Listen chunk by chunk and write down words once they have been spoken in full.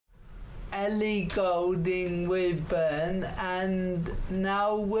Ellie Golding Woodburn, and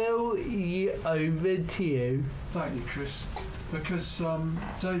now Will, over to you. Thank you, Chris. Because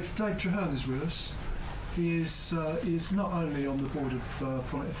Dave Treharne is with us. He is not only on the board of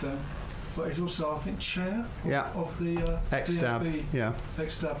Phonic FM, but he's also, I think, chair of the ExeDAB,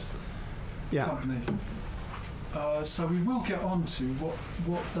 ExeDAB company. So we will get on to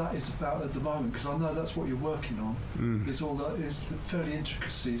what that is about at the moment, because I know that's what you're working on. Is the fairly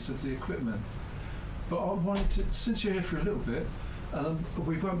intricacies of the equipment. But I wanted to, since you're here for a little bit, and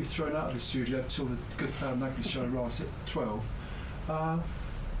we won't be thrown out of the studio until the Good Power Maggie show arrives at 12.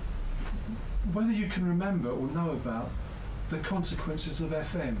 Whether you can remember or know about the consequences of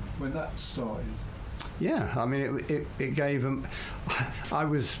FM when that started. Yeah, I mean, it gave them. I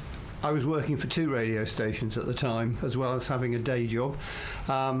was working for 2 radio stations at the time, as well as having a day job,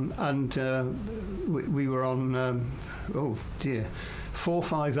 and we were on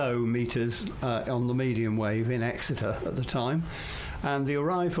 450 meters on the medium wave in Exeter at the time, and the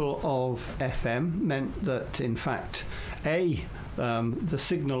arrival of FM meant that, in fact, the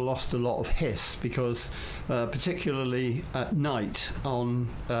signal lost a lot of hiss, because particularly at night on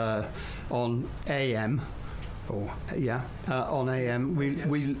AM. On AM,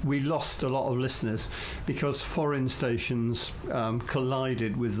 we lost a lot of listeners because foreign stations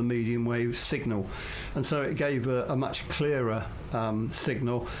collided with the medium wave signal, and so it gave a much clearer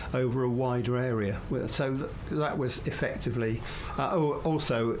signal over a wider area. So that was effectively.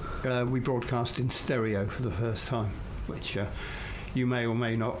 Also, we broadcast in stereo for the first time, which you may or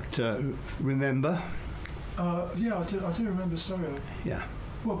may not remember. I do remember stereo. Yeah.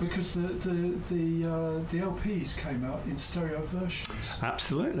 Well, because the LPs came out in stereo versions.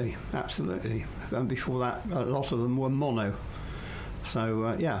 Absolutely. And before that, a lot of them were mono.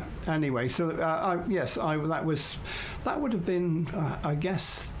 So Anyway, so that would have been, I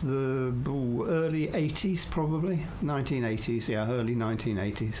guess, the early 80s, probably 1980s. Yeah, early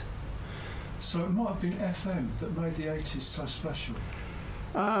 1980s. So it might have been FM that made the 80s so special.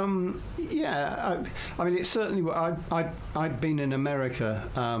 I mean, it's certainly. I'd been in America.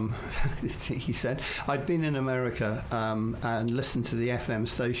 He said I'd been in America and listened to the FM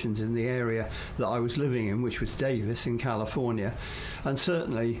stations in the area that I was living in, which was Davis in California, and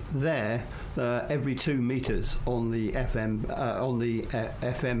certainly there, every 2 meters on the FM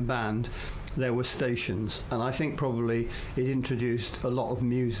band, there were stations, and I think probably it introduced a lot of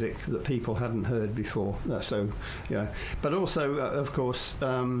music that people hadn't heard before. So, but also, of course,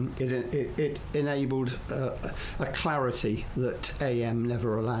 it enabled a clarity that AM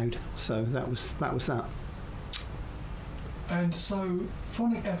never allowed. So that was that. And so,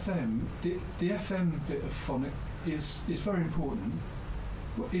 Phonic FM, the FM bit of Phonic is very important.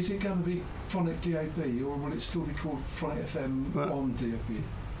 Is it going to be Phonic DAB, or will it still be called Phonic FM on DAB?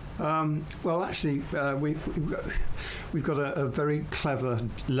 Well, actually, we've got a very clever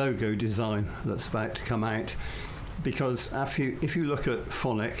logo design that's about to come out, because if you look at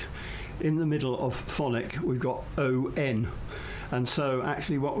Phonic, in the middle of Phonic we've got ON, and so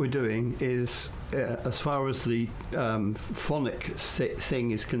actually what we're doing is, as far as the Phonic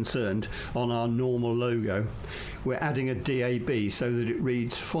thing is concerned, on our normal logo, we're adding a DAB so that it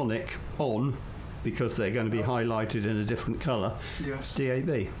reads Phonic on, because they're going to be highlighted in a different colour. Yes.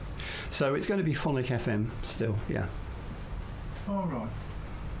 DAB. So it's going to be Phonic FM still, yeah. All right.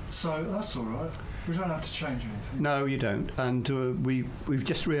 So that's all right. We don't have to change anything. No, you don't. And we've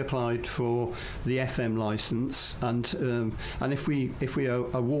just reapplied for the FM licence, and if we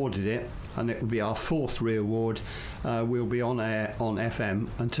awarded it, and it will be our 4th re-award, we'll be on air on FM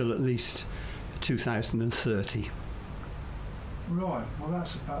until at least 2030. Right. Well,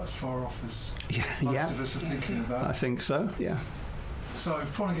 that's about as far off as most of us are thinking about. I think so. Yeah. So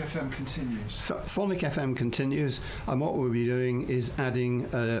Phonic FM continues. Phonic FM continues, and what we'll be doing is adding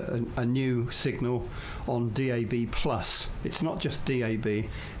a new signal on DAB+. It's not just DAB,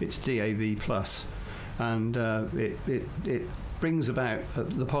 it's DAB+, and it brings about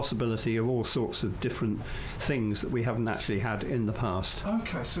the possibility of all sorts of different things that we haven't actually had in the past.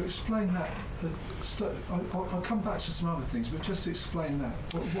 Okay, so explain that. I'll come back to some other things, but just explain that.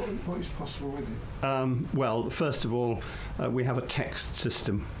 What is possible with it? Well, first of all, we have a text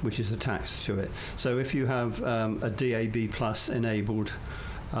system which is attached to it. So if you have a DAB+ enabled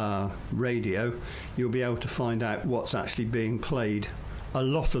radio, you'll be able to find out what's actually being played a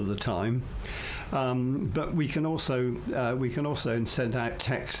lot of the time. But we can also send out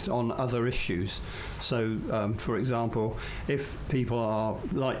text on other issues. So, for example, if people are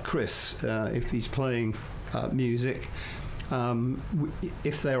like Chris, if he's playing music,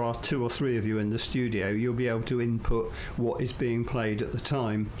 If there are 2 or 3 of you in the studio, you'll be able to input what is being played at the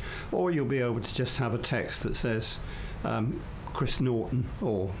time, or you'll be able to just have a text that says Chris Norton,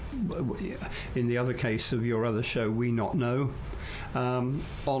 or in the other case of your other show, We Not Know,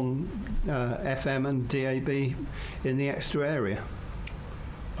 on FM and DAB in the Exeter area.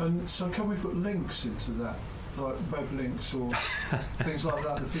 And so can we put links into that, like web links or things like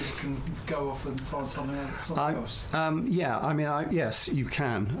that people can go off and find something else? Yeah, I mean, yes, you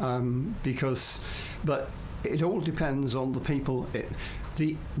can, but it all depends on the people.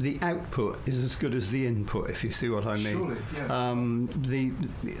 The output is as good as the input, if you see what I mean. Surely,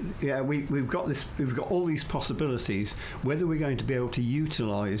 yeah. We've got all these possibilities. Whether we're going to be able to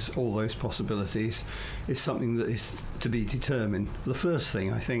utilise all those possibilities is something that is to be determined. The first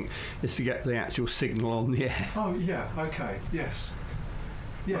thing, I think, is to get the actual signal on the air. Oh yeah, okay, yes.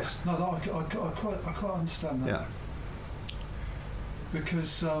 No, I quite understand that. Yeah.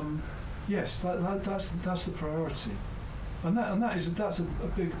 Because yes, that's the priority. And that's a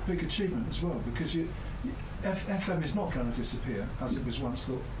big achievement as well, because FM is not going to disappear as it was once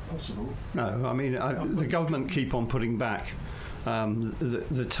thought possible. No, I mean the government keep on putting back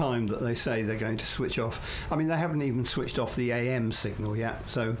the time that they say they're going to switch off. I mean, they haven't even switched off the AM signal yet.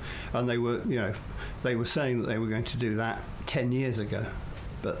 So, and they were saying that they were going to do that 10 years ago,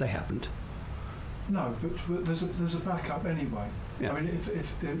 but they haven't. No, but there's a backup anyway. Yeah. I mean,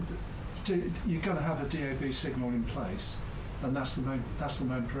 if you're going to have a DAB signal in place, and that's the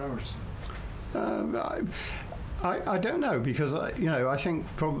main priority. I don't know, because I think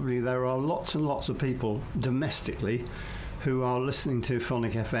probably there are lots and lots of people domestically who are listening to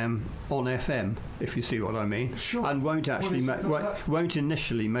Phonic FM on FM, if you see what I mean, sure. And won't actually won't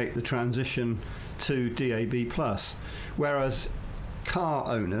initially make the transition to DAB+. Whereas car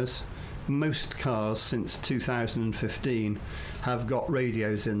owners, most cars since 2015 have got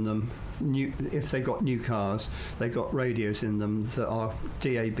radios in them. If they've got new cars, they've got radios in them that are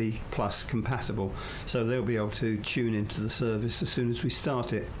DAB+ compatible, so they'll be able to tune into the service as soon as we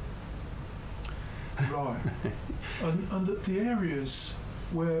start it. Right. and the areas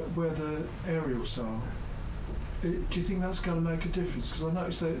where the aerials are, do you think that's going to make a difference? Because I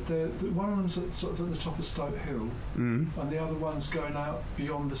noticed that one of them's sort of at the top of Stoke Hill, and the other one's going out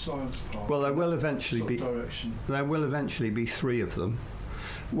beyond the Science Park. Well, there will eventually be direction. There will eventually be 3 of them.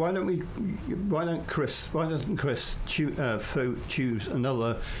 Why doesn't Chris choose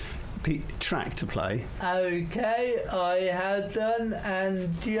another track to play? Okay, I have done, and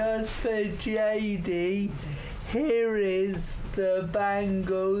just for JD, here is the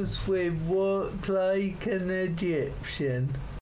Bangles with Walk Like an Egyptian.